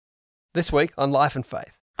This week on Life and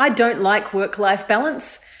Faith. I don't like work-life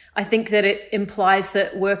balance. I think that it implies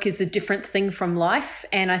that work is a different thing from life.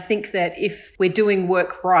 And I think that if we're doing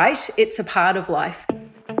work right, it's a part of life.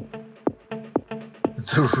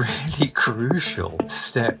 The really crucial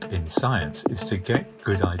step in science is to get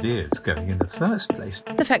good ideas going in the first place.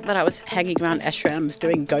 The fact that I was hanging around ashrams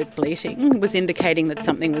doing goat bleating was indicating that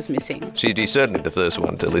something was missing. She'd certainly the first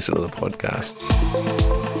one to listen to the podcast.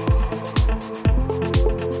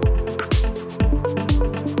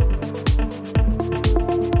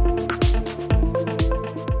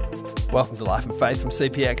 Welcome to Life and Faith from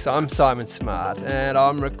CPX. I'm Simon Smart and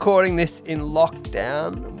I'm recording this in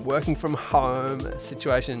lockdown, working from home, a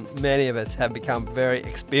situation many of us have become very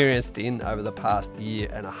experienced in over the past year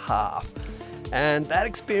and a half. And that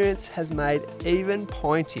experience has made even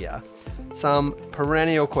pointier some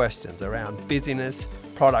perennial questions around busyness,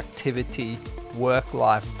 productivity,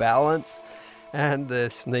 work-life balance, and the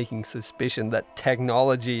sneaking suspicion that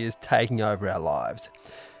technology is taking over our lives.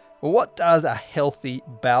 Well, what does a healthy,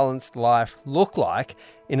 balanced life look like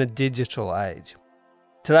in a digital age?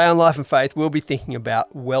 Today on Life and Faith, we'll be thinking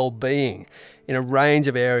about well-being in a range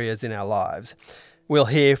of areas in our lives. We'll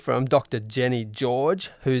hear from Dr. Jenny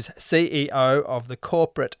George, who's CEO of the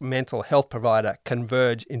corporate mental health provider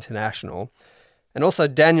Converge International, and also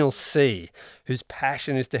Daniel C., whose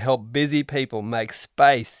passion is to help busy people make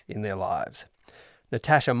space in their lives.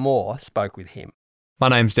 Natasha Moore spoke with him. My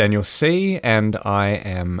name's Daniel C. and I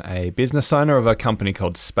am a business owner of a company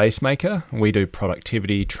called Spacemaker. We do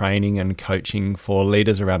productivity training and coaching for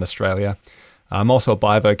leaders around Australia. I'm also a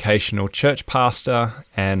bivocational church pastor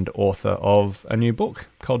and author of a new book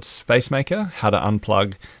called Spacemaker, How to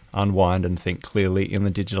Unplug, Unwind and Think Clearly in the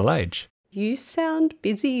Digital Age. You sound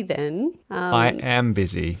busy then. I am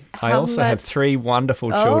busy. I also have 3 wonderful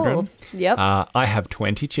children. Yep. I have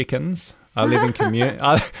 20 chickens. I live in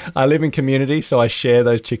I live in community, so I share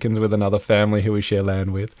those chickens with another family who we share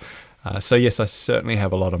land with. So yes, I certainly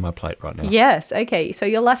have a lot on my plate right now. Yes, okay. So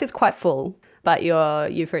your life is quite full, but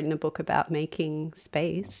you've written a book about making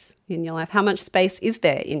space in your life. How much space is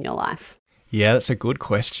there in your life? Yeah, that's a good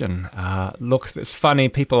question. Look, it's funny,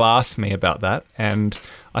 people ask me about that, and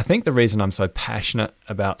I think the reason I'm so passionate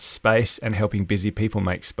about space and helping busy people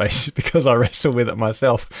make space is because I wrestle with it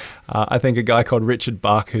myself. I think a guy called Richard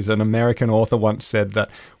Bach, who's an American author, once said that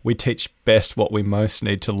we teach best what we most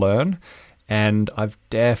need to learn, and I've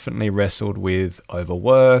definitely wrestled with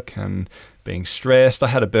overwork and being stressed. I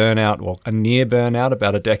had a near burnout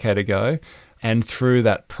about a decade ago. And through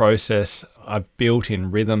that process, I've built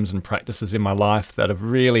in rhythms and practices in my life that have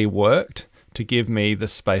really worked to give me the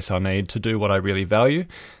space I need to do what I really value.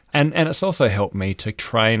 And it's also helped me to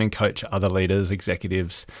train and coach other leaders,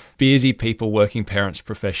 executives, busy people, working parents,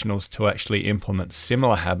 professionals to actually implement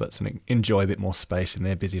similar habits and enjoy a bit more space in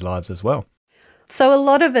their busy lives as well. So a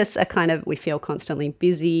lot of us we feel constantly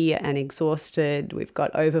busy and exhausted. We've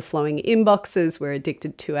got overflowing inboxes. We're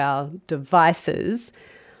addicted to our devices.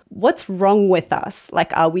 What's wrong with us?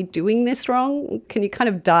 Are we doing this wrong? Can you kind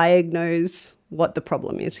of diagnose what the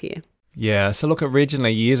problem is here? Yeah, so look,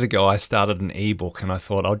 originally years ago, I started an ebook and I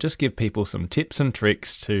thought I'll just give people some tips and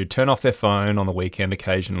tricks to turn off their phone on the weekend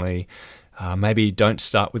occasionally. Maybe don't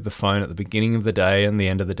start with the phone at the beginning of the day and the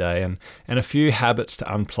end of the day, and a few habits to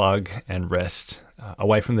unplug and rest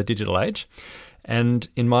away from the digital age. And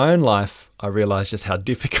in my own life, I realized just how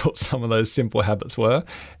difficult some of those simple habits were.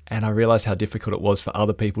 And I realized how difficult it was for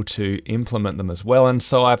other people to implement them as well. And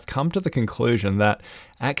so I've come to the conclusion that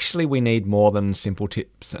actually we need more than simple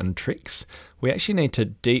tips and tricks. We actually need to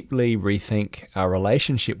deeply rethink our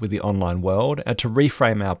relationship with the online world and to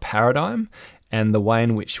reframe our paradigm and the way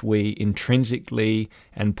in which we intrinsically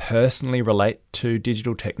and personally relate to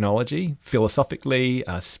digital technology, philosophically,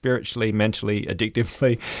 spiritually, mentally,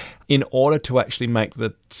 addictively, in order to actually make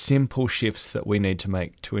the simple shifts that we need to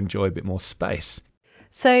make to enjoy a bit more space.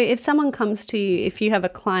 So if someone comes to you, if you have a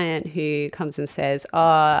client who comes and says,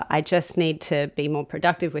 I just need to be more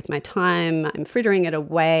productive with my time, I'm frittering it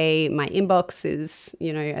away, my inbox is,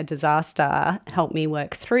 a disaster, help me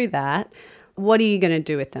work through that. What are you going to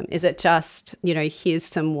do with them? Is it just, here's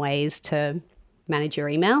some ways to manage your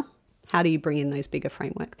email? How do you bring in those bigger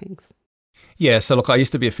framework things? Yeah, so look, I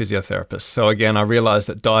used to be a physiotherapist. So again, I realized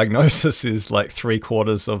that diagnosis is like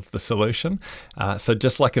 3/4 of the solution. So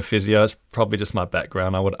just like a physio, it's probably just my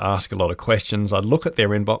background. I would ask a lot of questions. I'd look at their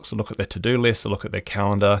inbox, I'd look at their to-do list, I'd look at their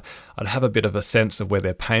calendar. I'd have a bit of a sense of where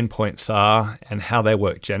their pain points are and how they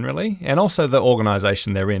work generally, and also the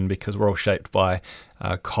organization they're in, because we're all shaped by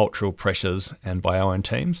cultural pressures and by our own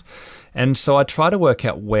teams. And so I try to work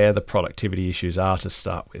out where the productivity issues are to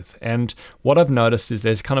start with. And what I've noticed is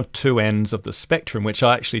there's kind of two ends of the the spectrum, which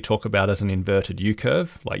I actually talk about as an inverted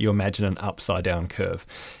U-curve, like you imagine an upside down curve.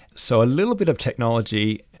 So a little bit of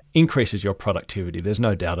technology increases your productivity. There's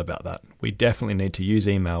no doubt about that. We definitely need to use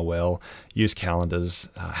email well, use calendars,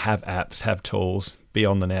 have apps, have tools, be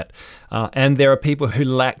on the net. And there are people who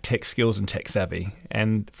lack tech skills and tech savvy.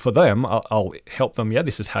 And for them, I'll help them. Yeah,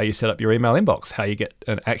 this is how you set up your email inbox, how you get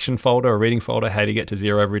an action folder, a reading folder, how do you get to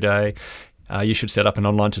 0 every day. You should set up an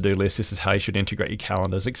online to-do list. This is how you should integrate your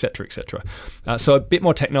calendars, etc., etc. So a bit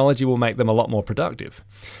more technology will make them a lot more productive.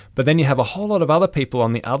 But then you have a whole lot of other people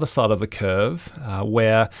on the other side of the curve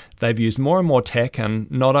where they've used more and more tech,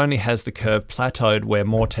 and not only has the curve plateaued where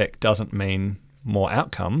more tech doesn't mean more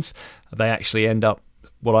outcomes, they actually end up,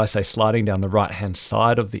 what I say, sliding down the right-hand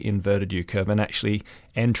side of the inverted U-curve and actually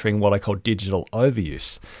entering what I call digital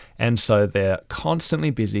overuse. And so they're constantly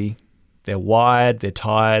busy. They're wired, they're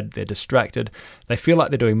tired, they're distracted. They feel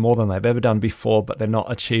like they're doing more than they've ever done before, but they're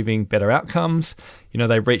not achieving better outcomes. You know,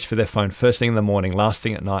 they reach for their phone first thing in the morning, last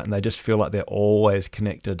thing at night, and they just feel like they're always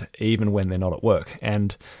connected, even when they're not at work.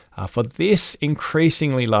 And for this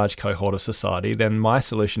increasingly large cohort of society, then my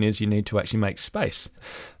solution is you need to actually make space.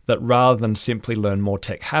 That rather than simply learn more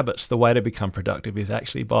tech habits, the way to become productive is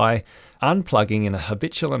actually by unplugging in a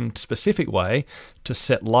habitual and specific way to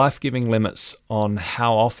set life-giving limits on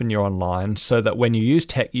how often you're online, so that when you use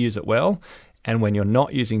tech, you use it well, and when you're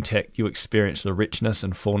not using tech, you experience the richness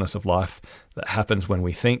and fullness of life that happens when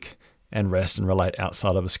we think and rest and relate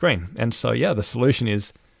outside of a screen. And so, yeah, the solution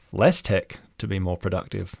is less tech to be more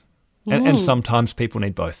productive. And sometimes people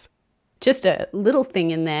need both. Just a little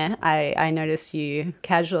thing in there, I noticed you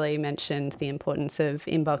casually mentioned the importance of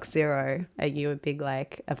inbox zero. Are you a big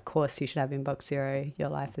of course you should have inbox zero. Your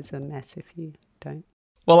life is a mess if you don't.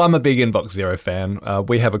 Well, I'm a big inbox zero fan.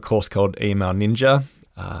 We have a course called Email Ninja.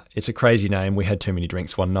 It's a crazy name. We had too many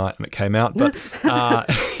drinks one night and it came out. But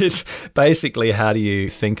it's basically, how do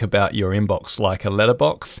you think about your inbox like a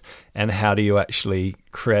letterbox, and how do you actually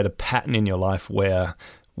create a pattern in your life where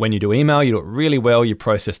when you do email, you do it really well, you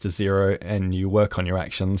process to 0 and you work on your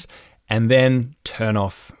actions, and then turn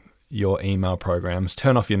off your email programs,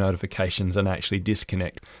 turn off your notifications and actually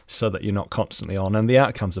disconnect so that you're not constantly on. And the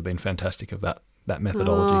outcomes have been fantastic of that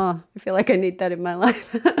methodology. Oh, I feel like I need that in my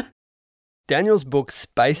life. Daniel's book,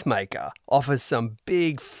 Spacemaker, offers some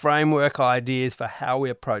big framework ideas for how we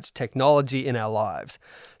approach technology in our lives,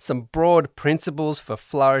 some broad principles for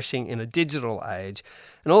flourishing in a digital age,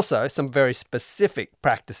 and also some very specific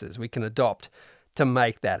practices we can adopt to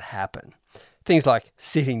make that happen. Things like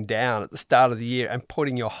sitting down at the start of the year and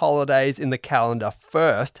putting your holidays in the calendar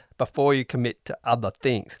first before you commit to other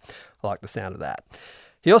things. I like the sound of that.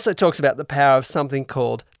 He also talks about the power of something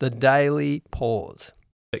called the daily pause.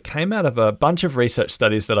 It came out of a bunch of research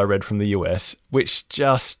studies that I read from the US, which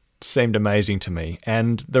just seemed amazing to me.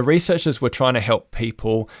 And the researchers were trying to help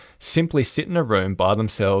people simply sit in a room by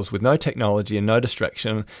themselves with no technology and no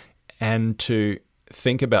distraction, and to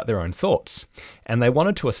think about their own thoughts. And they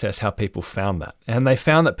wanted to assess how people found that. And they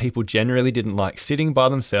found that people generally didn't like sitting by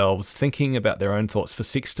themselves thinking about their own thoughts for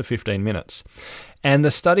 6 to 15 minutes. And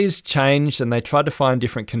the studies changed and they tried to find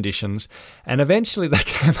different conditions. And eventually they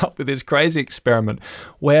came up with this crazy experiment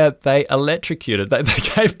where they electrocuted. They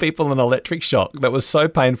gave people an electric shock that was so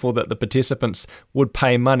painful that the participants would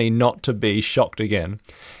pay money not to be shocked again.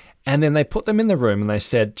 And then they put them in the room and they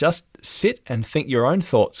said, just sit and think your own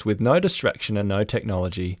thoughts with no distraction and no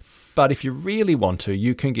technology. But if you really want to,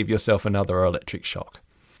 you can give yourself another electric shock.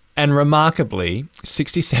 And remarkably,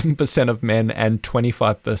 67% of men and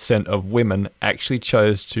 25% of women actually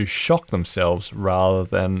chose to shock themselves rather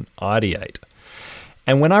than ideate.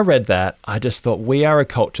 And when I read that, I just thought, we are a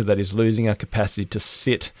culture that is losing our capacity to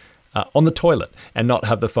sit on the toilet and not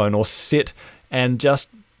have the phone, or sit and just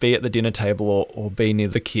be at the dinner table or be near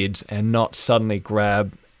the kids and not suddenly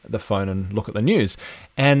grab the phone and look at the news.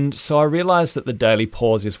 And so I realized that the daily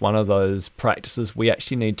pause is one of those practices we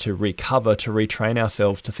actually need to recover, to retrain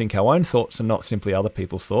ourselves to think our own thoughts and not simply other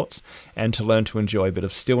people's thoughts, and to learn to enjoy a bit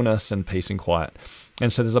of stillness and peace and quiet.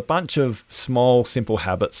 And so there's a bunch of small, simple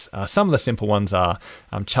habits. Some of the simple ones are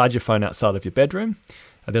charge your phone outside of your bedroom.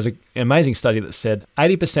 There's an amazing study that said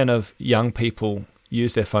 80% of young people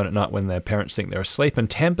use their phone at night when their parents think they're asleep, and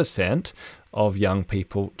 10% of young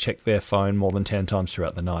people check their phone more than 10 times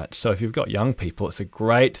throughout the night. So if you've got young people, it's a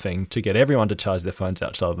great thing to get everyone to charge their phones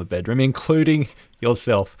outside of the bedroom, including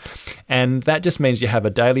yourself. And that just means you have a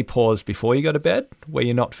daily pause before you go to bed, where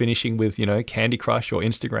you're not finishing with, Candy Crush or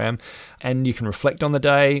Instagram, and you can reflect on the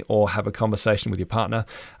day or have a conversation with your partner.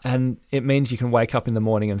 And it means you can wake up in the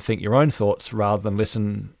morning and think your own thoughts rather than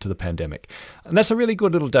listen to the pandemic. And that's a really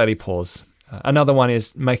good little daily pause. Another one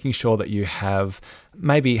is making sure that you have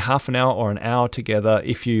maybe half an hour or an hour together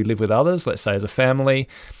if you live with others, let's say as a family,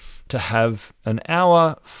 to have an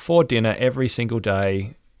hour for dinner every single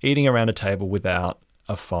day, eating around a table without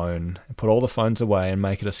a phone, put all the phones away and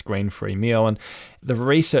make it a screen-free meal. And the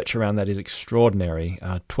research around that is extraordinary.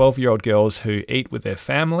 12-year-old girls who eat with their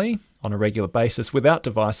family on a regular basis without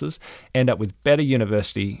devices end up with better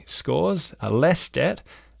university scores, less debt.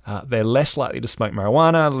 They're less likely to smoke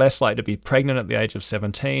marijuana, less likely to be pregnant at the age of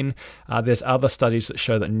 17. There's other studies that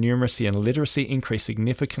show that numeracy and literacy increase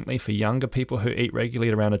significantly for younger people who eat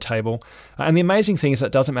regularly around a table. And the amazing thing is that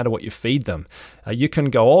it doesn't matter what you feed them. You can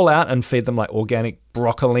go all out and feed them like organic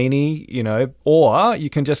broccolini, or you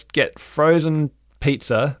can just get frozen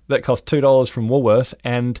pizza that costs $2 from Woolworths,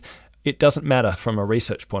 and it doesn't matter from a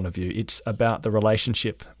research point of view. It's about the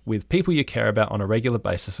relationship with people you care about on a regular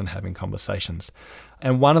basis and having conversations.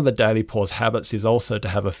 And one of the daily pause habits is also to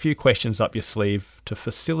have a few questions up your sleeve to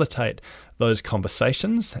facilitate those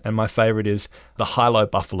conversations. And my favorite is the high-low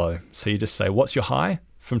buffalo. So you just say, what's your high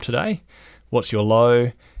from today? What's your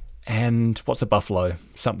low? And what's a buffalo?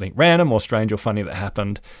 Something random or strange or funny that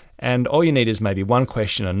happened. And all you need is maybe one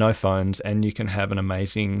question and no phones, and you can have an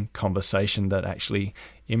amazing conversation that actually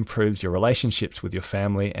improves your relationships with your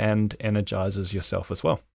family and energizes yourself as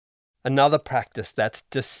well. Another practice that's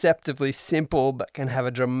deceptively simple but can have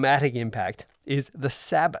a dramatic impact is the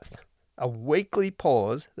Sabbath, a weekly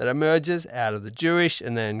pause that emerges out of the Jewish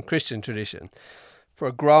and then Christian tradition. For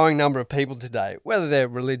a growing number of people today, whether they're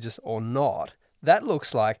religious or not, that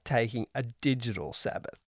looks like taking a digital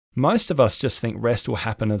Sabbath. Most of us just think rest will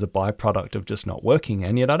happen as a byproduct of just not working,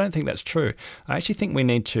 and yet I don't think that's true. I actually think we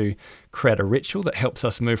need to create a ritual that helps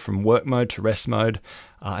us move from work mode to rest mode.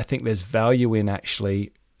 I think there's value in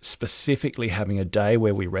actually specifically having a day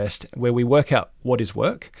where we rest, where we work out what is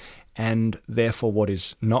work and therefore what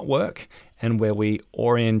is not work, and where we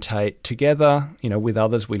orientate together, with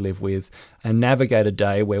others we live with, and navigate a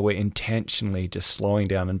day where we're intentionally just slowing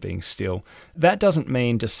down and being still. That doesn't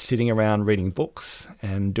mean just sitting around reading books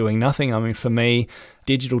and doing nothing. I mean, for me,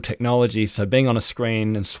 digital technology, so being on a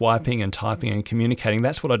screen and swiping and typing and communicating,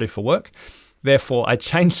 that's what I do for work. Therefore, I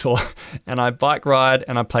chainsaw and I bike ride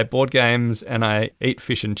and I play board games and I eat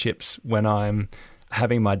fish and chips when I'm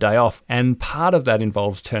having my day off. And part of that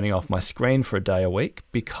involves turning off my screen for a day a week,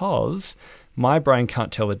 because my brain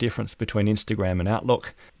can't tell the difference between Instagram and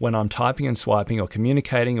Outlook. When I'm typing and swiping or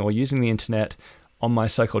communicating or using the internet on my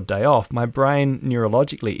so-called day off, my brain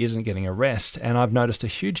neurologically isn't getting a rest. And I've noticed a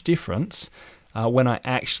huge difference when I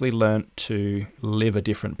actually learnt to live a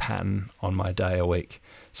different pattern on my day a week.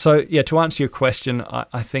 So yeah, to answer your question,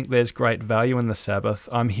 I think there's great value in the Sabbath.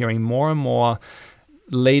 I'm hearing more and more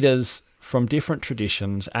leaders from different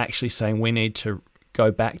traditions actually saying we need to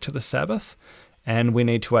go back to the Sabbath and we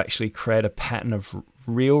need to actually create a pattern of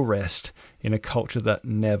real rest in a culture that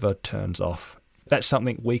never turns off. That's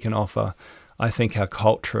something we can offer, I think, our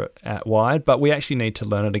culture at wide, but we actually need to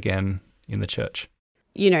learn it again in the church.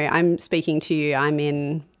 I'm speaking to you. I'm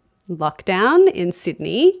in lockdown in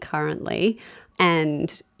Sydney currently.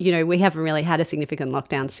 And, we haven't really had a significant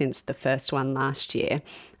lockdown since the first one last year,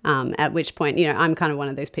 at which point, I'm kind of one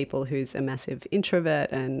of those people who's a massive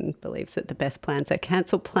introvert and believes that the best plans are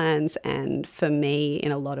cancelled plans. And for me,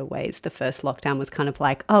 in a lot of ways, the first lockdown was kind of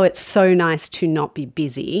like, oh, it's so nice to not be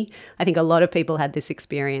busy. I think a lot of people had this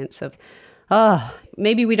experience of, oh,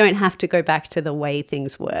 maybe we don't have to go back to the way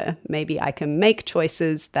things were. Maybe I can make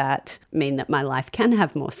choices that mean that my life can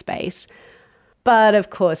have more space. But of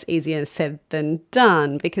course, easier said than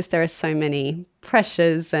done, because there are so many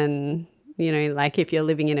pressures and, like if you're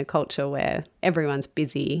living in a culture where everyone's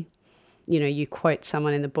busy, you quote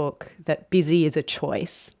someone in the book that busy is a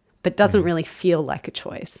choice, but doesn't really feel like a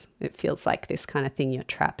choice. It feels like this kind of thing you're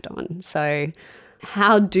trapped on. So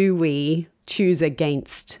how do we choose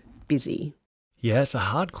against busy? Yeah, it's a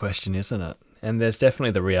hard question, isn't it? And there's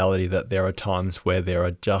definitely the reality that there are times where there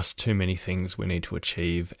are just too many things we need to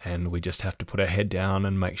achieve and we just have to put our head down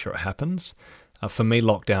and make sure it happens. For me,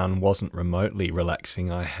 lockdown wasn't remotely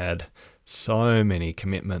relaxing. I had so many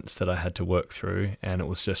commitments that I had to work through, and it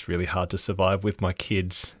was just really hard to survive with my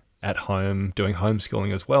kids at home doing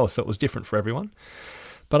homeschooling as well. So it was different for everyone.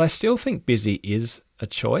 But I still think busy is a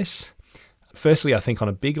choice. Firstly, I think on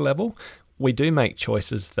a big level, we do make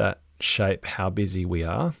choices that shape how busy we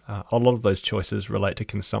are. A lot of those choices relate to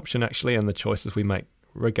consumption, actually, and the choices we make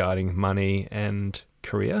regarding money and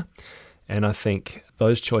career. And I think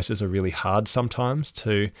those choices are really hard sometimes,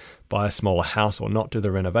 to buy a smaller house or not do the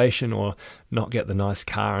renovation or not get the nice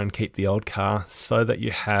car and keep the old car, so that you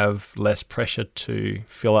have less pressure to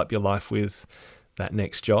fill up your life with that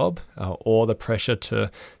next job, or the pressure to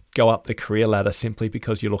go up the career ladder simply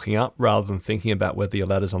because you're looking up rather than thinking about whether your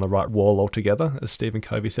ladder's on the right wall altogether, as Stephen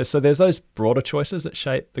Covey says. So there's those broader choices that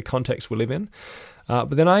shape the context we live in.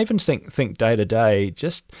 But then I even think day to day,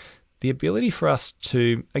 just the ability for us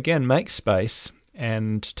to, again, make space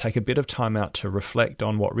and take a bit of time out to reflect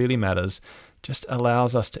on what really matters just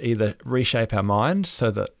allows us to either reshape our mind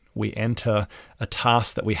so that we enter a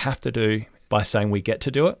task that we have to do by saying we get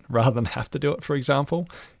to do it rather than have to do it, for example,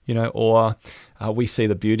 or we see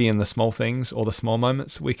the beauty in the small things or the small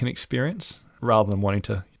moments we can experience rather than wanting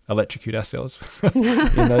to electrocute ourselves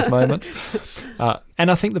in those moments.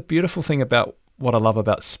 And I think the beautiful thing about what I love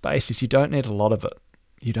about space is you don't need a lot of it.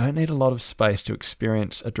 You don't need a lot of space to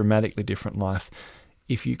experience a dramatically different life.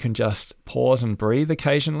 If you can just pause and breathe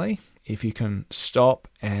occasionally, if you can stop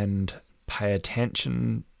and pay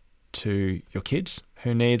attention to your kids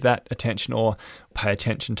who need that attention, or pay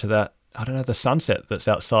attention to that, the sunset that's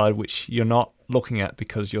outside, which you're not looking at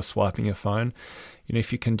because you're swiping your phone.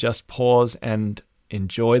 If you can just pause and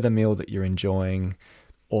enjoy the meal that you're enjoying,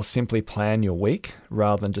 or simply plan your week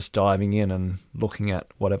rather than just diving in and looking at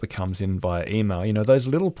whatever comes in via email. Those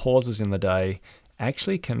little pauses in the day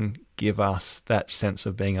actually can give us that sense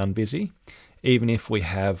of being unbusy, even if we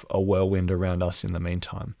have a whirlwind around us in the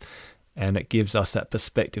meantime. And it gives us that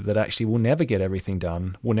perspective that actually we'll never get everything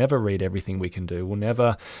done. We'll never read everything we can do. We'll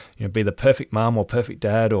never be the perfect mum or perfect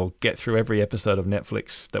dad or get through every episode of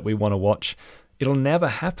Netflix that we want to watch. It'll never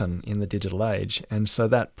happen in the digital age. And so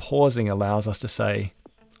that pausing allows us to say,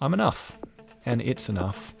 I'm enough, and it's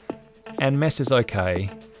enough, and mess is okay.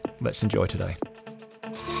 Let's enjoy today.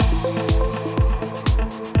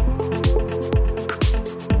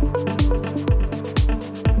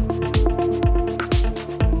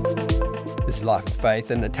 This is Life and Faith,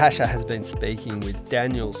 and Natasha has been speaking with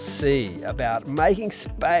Daniel C. about making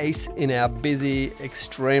space in our busy,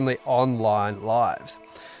 extremely online lives.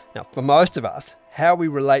 Now, for most of us, how we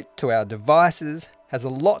relate to our devices has a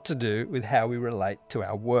lot to do with how we relate to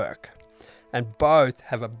our work, and both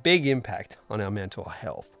have a big impact on our mental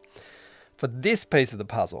health. For this piece of the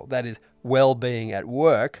puzzle, that is well-being at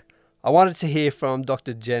work, I wanted to hear from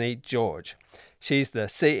Dr. Jenny George. She's the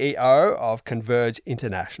CEO of Converge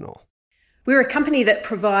International. We're a company that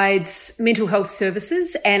provides mental health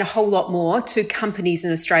services and a whole lot more to companies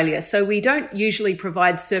in Australia. So we don't usually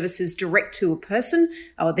provide services direct to a person,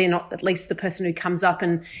 or they're not at least the person who comes up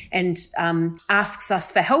and asks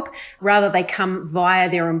us for help. Rather, they come via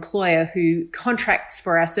their employer who contracts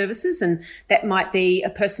for our services. And that might be a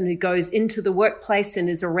person who goes into the workplace and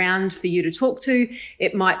is around for you to talk to.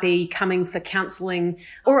 It might be coming for counselling,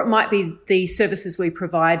 or it might be the services we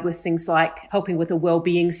provide with things like helping with a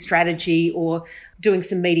wellbeing strategy or doing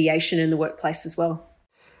some mediation in the workplace as well.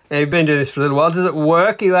 Now, you've been doing this for a little while. Does it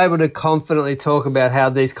work? Are you able to confidently talk about how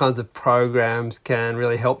these kinds of programs can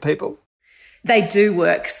really help people? They do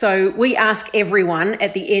work. So we ask everyone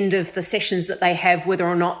at the end of the sessions that they have whether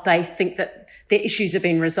or not they think that their issues have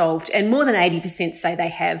been resolved. And more than 80% say they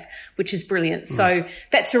have, which is brilliant. So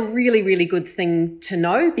that's a really, really good thing to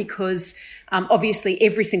know, because obviously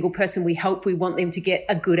every single person we help, we want them to get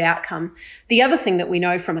a good outcome. The other thing that we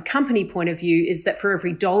know from a company point of view is that for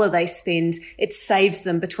every dollar they spend, it saves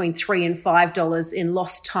them between $3 and $5 in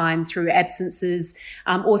lost time through absences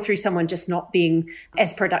or through someone just not being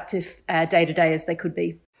as productive day to day as they could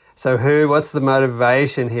be. So what's the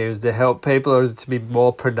motivation here? Is to help people, or is it to be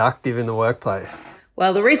more productive in the workplace?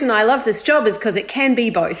 Well, the reason I love this job is because it can be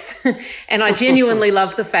both. And I genuinely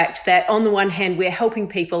love the fact that on the one hand, we're helping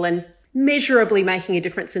people and measurably making a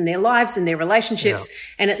difference in their lives and their relationships.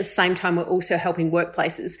 Yeah. And at the same time, we're also helping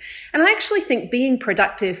workplaces. And I actually think being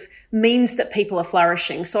productive means that people are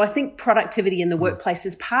flourishing. So I think productivity in the workplace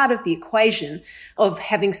is part of the equation of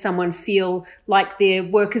having someone feel like their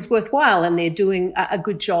work is worthwhile and they're doing a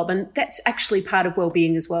good job. And that's actually part of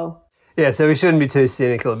well-being as well. Yeah, so we shouldn't be too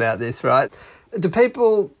cynical about this, right? Do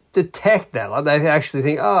people detect that? Like they actually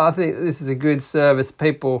think, I think this is a good service.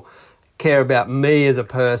 People care about me as a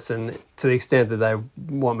person to the extent that they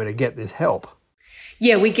want me to get this help.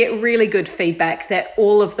 Yeah, we get really good feedback that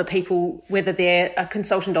all of the people, whether they're a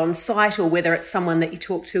consultant on site or whether it's someone that you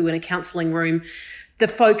talk to in a counselling room, the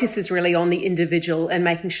focus is really on the individual and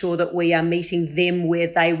making sure that we are meeting them where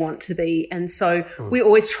they want to be. And so we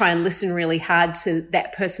always try and listen really hard to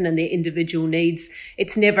that person and their individual needs.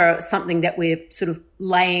 It's never something that we're sort of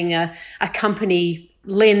laying a company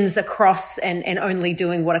lens across and only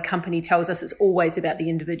doing what a company tells us. It's always about the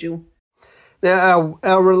individual. Now,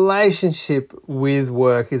 our relationship with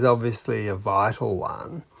work is obviously a vital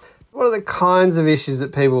one. What are the kinds of issues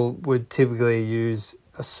that people would typically use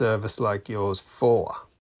a service like yours for?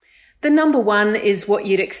 The number one is what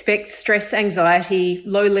you'd expect: stress, anxiety,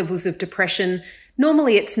 low levels of depression.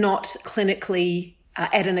 Normally it's not clinically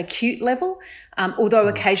at an acute level, although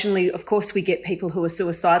occasionally, of course, we get people who are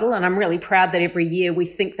suicidal. And I'm really proud that every year we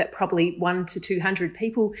think that probably 100 to 200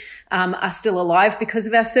 people are still alive because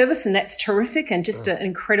of our service. And that's terrific and just an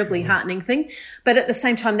incredibly heartening thing. But at the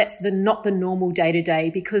same time, that's not the normal day to day,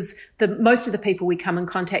 because most of the people we come in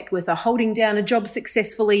contact with are holding down a job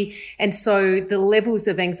successfully. And so the levels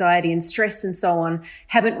of anxiety and stress and so on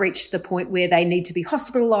haven't reached the point where they need to be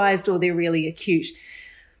hospitalized or they're really acute.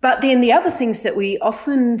 But then the other things that we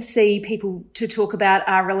often see people to talk about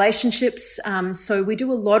are relationships. So we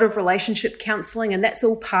do a lot of relationship counselling, and that's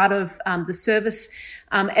all part of the service,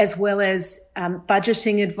 as well as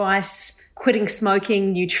budgeting advice, quitting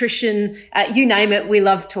smoking, nutrition, you name it. We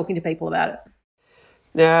love talking to people about it.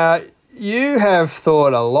 Now, you have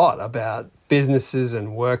thought a lot about businesses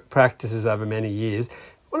and work practices over many years.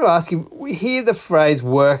 I want to ask you, we hear the phrase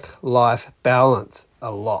work-life balance a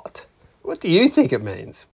lot. What do you think it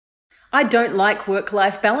means? I don't like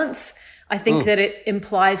work-life balance. I think that it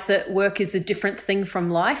implies that work is a different thing from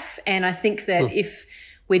life. And I think that if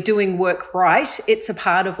we're doing work right, it's a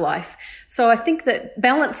part of life. So I think that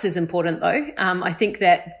balance is important, though. I think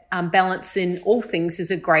that balance in all things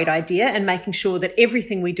is a great idea, and making sure that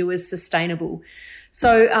everything we do is sustainable.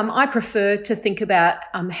 So I prefer to think about,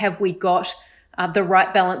 have we got the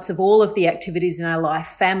right balance of all of the activities in our life: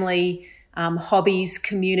 family, hobbies,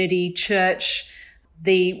 community, church,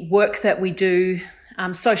 the work that we do,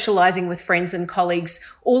 socialising with friends and colleagues.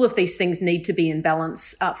 All of these things need to be in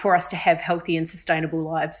balance for us to have healthy and sustainable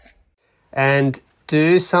lives. And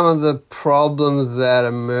do some of the problems that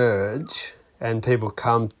emerge and people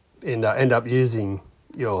end up using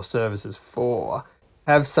your services for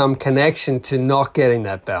have some connection to not getting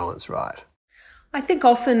that balance right? I think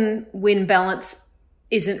often when balance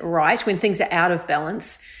isn't right, when things are out of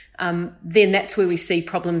balance, then that's where we see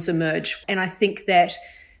problems emerge. And I think that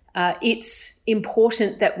it's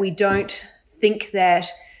important that we don't think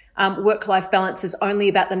that work-life balance is only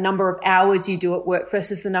about the number of hours you do at work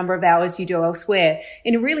versus the number of hours you do elsewhere.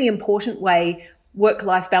 In a really important way,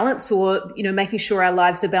 work-life balance, or making sure our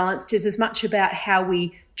lives are balanced, is as much about how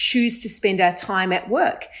we choose to spend our time at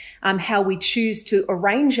work, how we choose to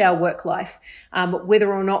arrange our work life,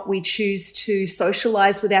 whether or not we choose to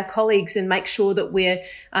socialise with our colleagues and make sure that we're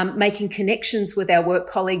making connections with our work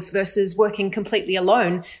colleagues versus working completely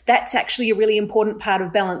alone. That's actually a really important part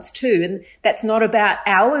of balance too. And that's not about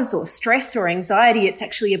hours or stress or anxiety. It's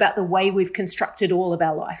actually about the way we've constructed all of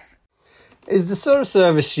our life. Is the sort of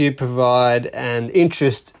service you provide an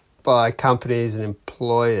interest by companies and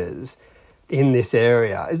employers in this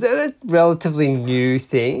area? Is that a relatively new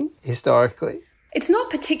thing historically? It's not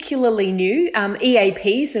particularly new.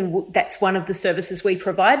 EAPs, and that's one of the services we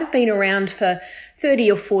provide, have been around for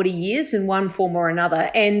 30 or 40 years in one form or another.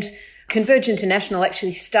 And Converge International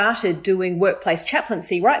actually started doing workplace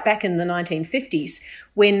chaplaincy right back in the 1950s,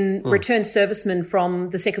 when returned servicemen from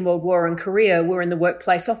the Second World War and Korea were in the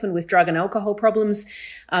workplace, often with drug and alcohol problems.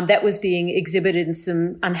 That was being exhibited in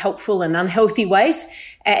some unhelpful and unhealthy ways.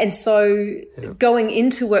 And so going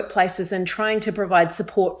into workplaces and trying to provide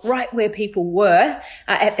support right where people were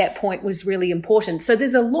at that point was really important. So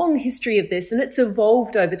there's a long history of this, and it's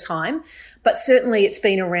evolved over time, but certainly it's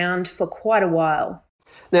been around for quite a while.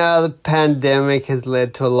 Now, the pandemic has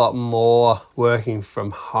led to a lot more working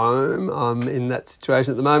from home. I'm in that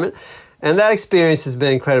situation at the moment. And that experience has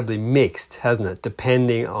been incredibly mixed, hasn't it,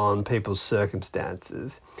 depending on people's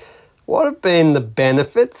circumstances. What have been the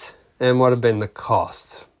benefits and what have been the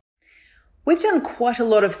costs? We've done quite a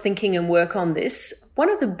lot of thinking and work on this. One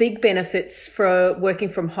of the big benefits for working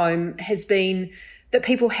from home has been that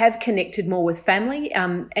people have connected more with family.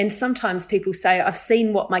 And sometimes people say, I've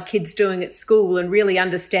seen what my kid's doing at school and really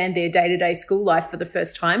understand their day-to-day school life for the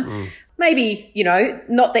first time. Maybe,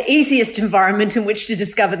 not the easiest environment in which to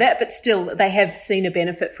discover that, but still they have seen a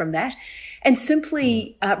benefit from that. And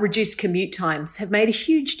simply reduced commute times have made a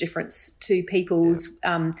huge difference to people's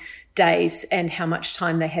days and how much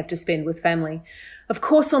time they have to spend with family. Of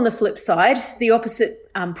course, on the flip side, the opposite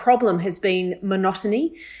problem has been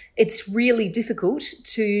monotony. It's really difficult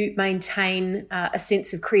to maintain a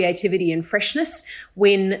sense of creativity and freshness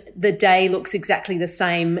when the day looks exactly the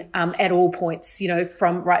same at all points.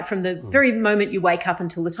 From the very moment you wake up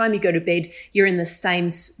until the time you go to bed, you're in the same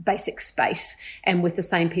basic space and with the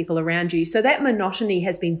same people around you. So that monotony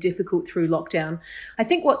has been difficult through lockdown. I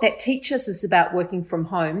think what that teaches us about working from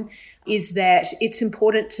home is that it's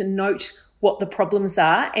important to note what the problems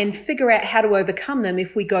are and figure out how to overcome them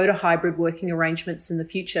if we go to hybrid working arrangements in the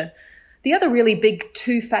future. The other really big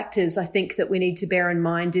two factors I think that we need to bear in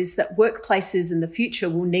mind is that workplaces in the future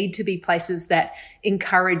will need to be places that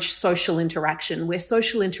encourage social interaction, where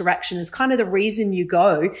social interaction is kind of the reason you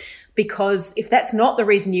go. Because if that's not the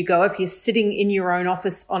reason you go, if you're sitting in your own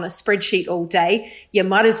office on a spreadsheet all day, you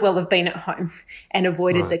might as well have been at home and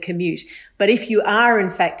avoided the commute. But if you are, in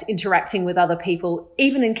fact, interacting with other people,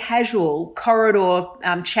 even in casual corridor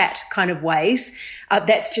chat kind of ways,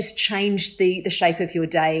 that's just changed the shape of your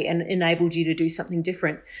day and enabled you to do something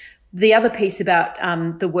different. The other piece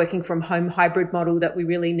about the working from home hybrid model that we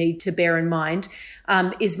really need to bear in mind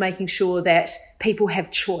is making sure that people have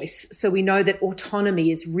choice. So we know that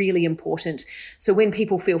autonomy is really important. So when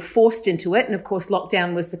people feel forced into it, and of course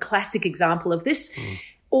lockdown was the classic example of this,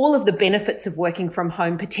 all of the benefits of working from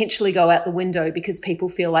home potentially go out the window because people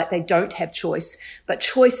feel like they don't have choice. But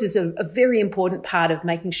choice is a very important part of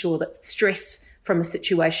making sure that stress from a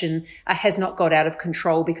situation has not got out of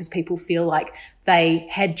control because people feel like they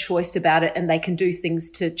had choice about it and they can do things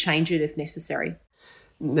to change it if necessary.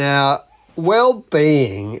 Now,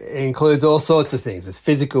 well-being includes all sorts of things. There's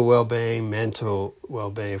physical well-being, mental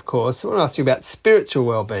well-being, of course. I want to ask you about spiritual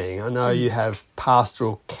well-being. I know you have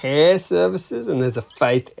pastoral care services and there's a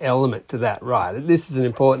faith element to that, right? This is an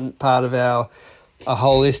important part of a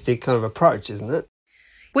holistic kind of approach, isn't it?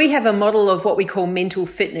 We have a model of what we call mental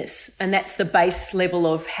fitness, and that's the base level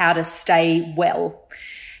of how to stay well.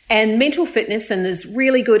 And mental fitness, and there's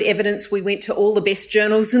really good evidence, we went to all the best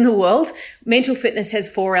journals in the world. Mental fitness has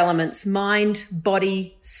 4 elements: mind,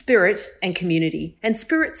 body, spirit, and community. And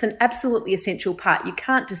spirit's an absolutely essential part. You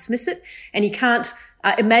can't dismiss it and you can't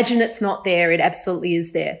imagine it's not there. It absolutely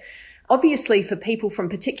is there. Obviously, for people from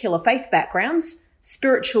particular faith backgrounds,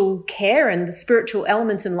 spiritual care and the spiritual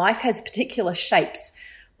element in life has particular shapes.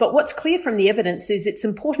 But what's clear from the evidence is it's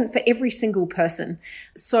important for every single person.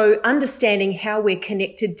 So understanding how we're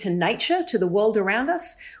connected to nature, to the world around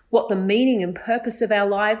us, what the meaning and purpose of our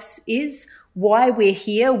lives is, why we're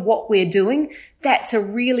here, what we're doing, that's a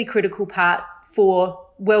really critical part for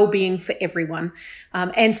well-being for everyone.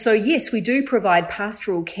 And so, yes, we do provide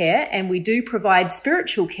pastoral care and we do provide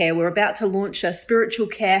spiritual care. We're about to launch a spiritual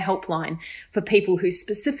care helpline for people who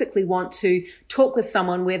specifically want to talk with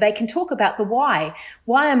someone where they can talk about the why.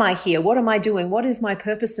 Why am I here? What am I doing? What is my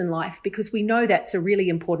purpose in life? Because we know that's a really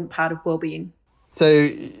important part of well-being. So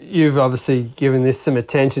you've obviously given this some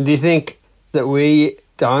attention. Do you think that we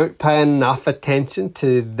don't pay enough attention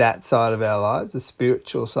to that side of our lives, the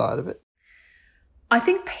spiritual side of it? I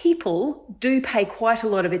think people do pay quite a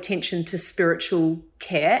lot of attention to spiritual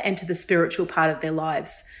care and to the spiritual part of their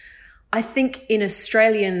lives. I think in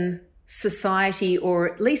Australian society, or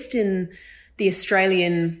at least in the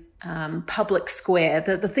Australian public square,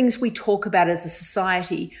 the things we talk about as a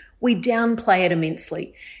society, we downplay it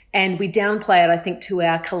immensely. And we downplay it, I think, to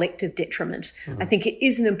our collective detriment. I think it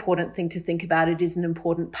is an important thing to think about. It is an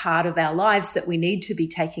important part of our lives that we need to be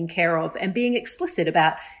taking care of and being explicit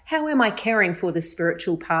about how am I caring for the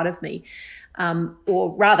spiritual part of me?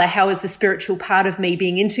 Or rather, how is the spiritual part of me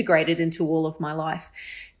being integrated into all of my life?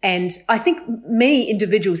 And I think many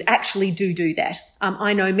individuals actually do that.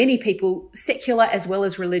 I know many people, secular as well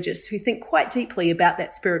as religious, who think quite deeply about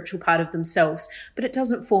that spiritual part of themselves, but it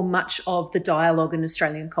doesn't form much of the dialogue in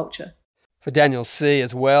Australian culture. For Daniel C.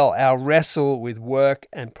 as well, our wrestle with work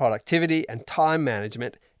and productivity and time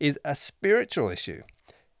management is a spiritual issue.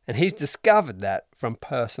 And he's discovered that from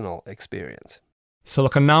personal experience. So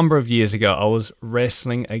look, a number of years ago, I was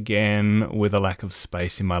wrestling again with a lack of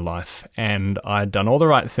space in my life, and I'd done all the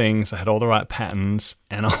right things, I had all the right patterns,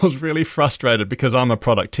 and I was really frustrated because I'm a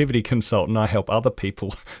productivity consultant. I help other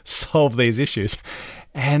people solve these issues.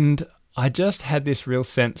 And I just had this real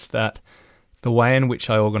sense that the way in which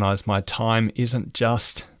I organise my time isn't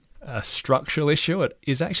just a structural issue, it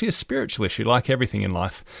is actually a spiritual issue, like everything in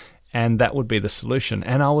life. And that would be the solution.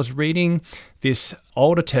 And I was reading this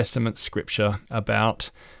Older Testament scripture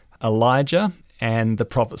about Elijah and the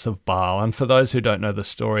prophets of Baal. And for those who don't know the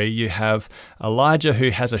story, you have Elijah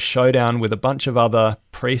who has a showdown with a bunch of other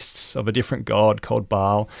priests of a different god called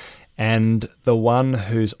Baal. And the one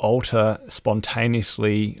whose altar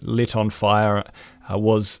spontaneously lit on fire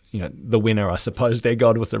was, the winner, I suppose. Their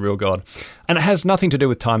god was the real god. And it has nothing to do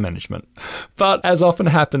with time management. But as often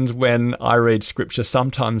happens when I read scripture,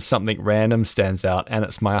 sometimes something random stands out and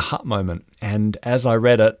it's my aha moment. And as I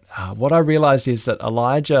read it, what I realized is that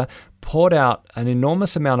Elijah poured out an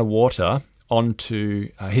enormous amount of water onto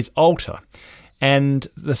his altar. And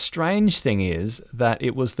the strange thing is that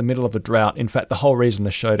it was the middle of a drought. In fact, the whole reason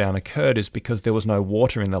the showdown occurred is because there was no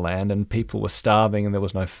water in the land and people were starving and there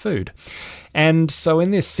was no food. And so in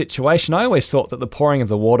this situation, I always thought that the pouring of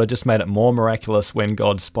the water just made it more miraculous when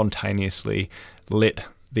God spontaneously lit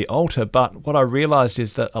the altar. But what I realized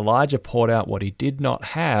is that Elijah poured out what he did not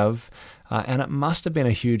have, and it must have been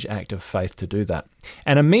a huge act of faith to do that.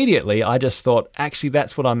 And immediately I just thought, actually,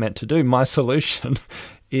 that's what I'm meant to do. My solution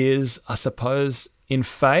is, I suppose, in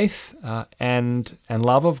faith and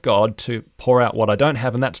love of God, to pour out what I don't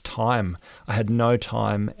have, and that's time. I had no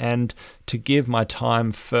time, and to give my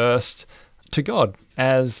time first to God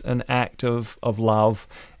as an act of love,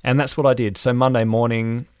 and that's what I did. So Monday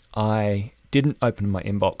morning, I didn't open my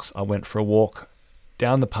inbox. I went for a walk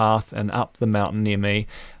down the path and up the mountain near me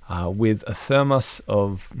with a thermos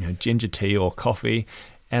of ginger tea or coffee,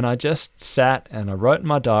 and I just sat and I wrote in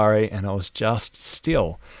my diary and I was just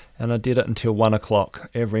still. And I did it until 1 o'clock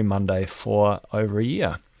every Monday for over a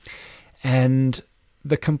year. And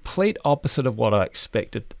the complete opposite of what I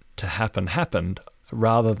expected to happen happened.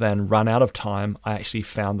 Rather than run out of time, I actually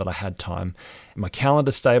found that I had time. My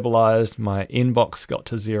calendar stabilized, my inbox got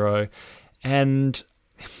to 0, and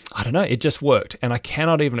I don't know, it just worked. And I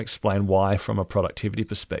cannot even explain why from a productivity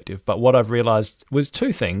perspective. But what I've realized was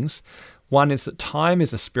 2 things. One is that time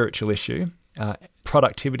is a spiritual issue.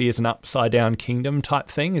 Productivity is an upside down kingdom type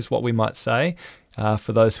thing, is what we might say,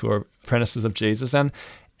 for those who are apprentices of Jesus.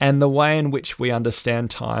 And the way in which we understand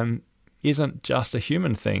time isn't just a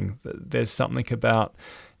human thing. There's something about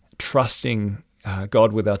trusting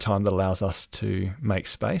God with our time that allows us to make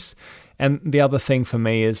space. And the other thing for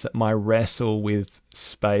me is that my wrestle with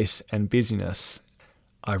space and busyness,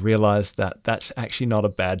 I realized that that's actually not a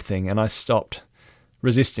bad thing. And I stopped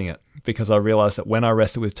resisting it, because I realized that when I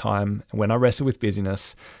wrestle with time, when I wrestle with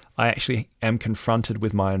busyness, I actually am confronted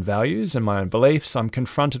with my own values and my own beliefs. I'm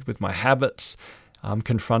confronted with my habits. I'm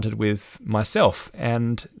confronted with myself,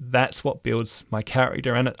 and that's what builds my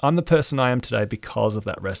character. And I'm the person I am today because of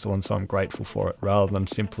that wrestle, and so I'm grateful for it, rather than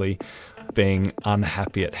simply being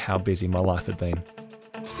unhappy at how busy my life had been.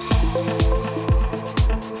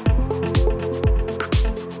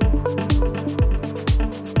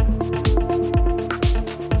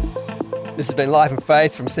 This has been Life and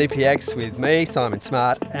Faith from CPX with me, Simon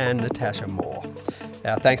Smart, and Natasha Moore.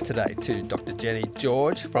 Our thanks today to Dr. Jenny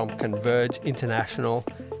George from Converge International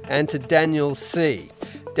and to Daniel C.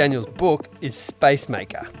 Daniel's book is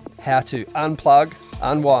Spacemaker, How to Unplug,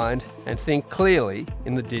 Unwind and Think Clearly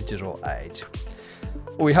in the Digital Age.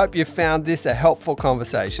 We hope you found this a helpful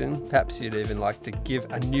conversation. Perhaps you'd even like to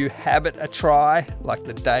give a new habit a try, like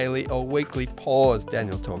the daily or weekly pause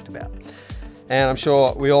Daniel talked about. And I'm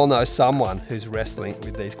sure we all know someone who's wrestling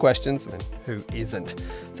with these questions and who isn't.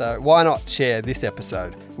 So why not share this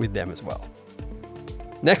episode with them as well?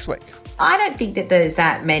 Next week. I don't think that there's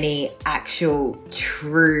that many actual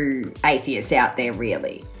true atheists out there,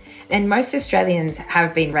 really. And most Australians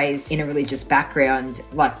have been raised in a religious background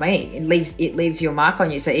like me. It leaves your mark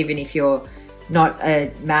on you. So even if you're not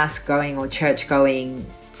a mass going or church going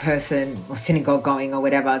person or synagogue going or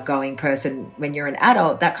whatever going person, when you're an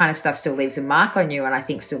adult, that kind of stuff still leaves a mark on you, and I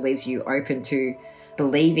think still leaves you open to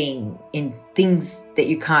believing in things that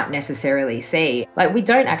you can't necessarily see. Like, we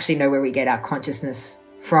don't actually know where we get our consciousness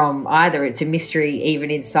from either. It's a mystery even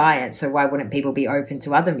in science, so why wouldn't people be open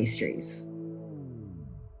to other mysteries?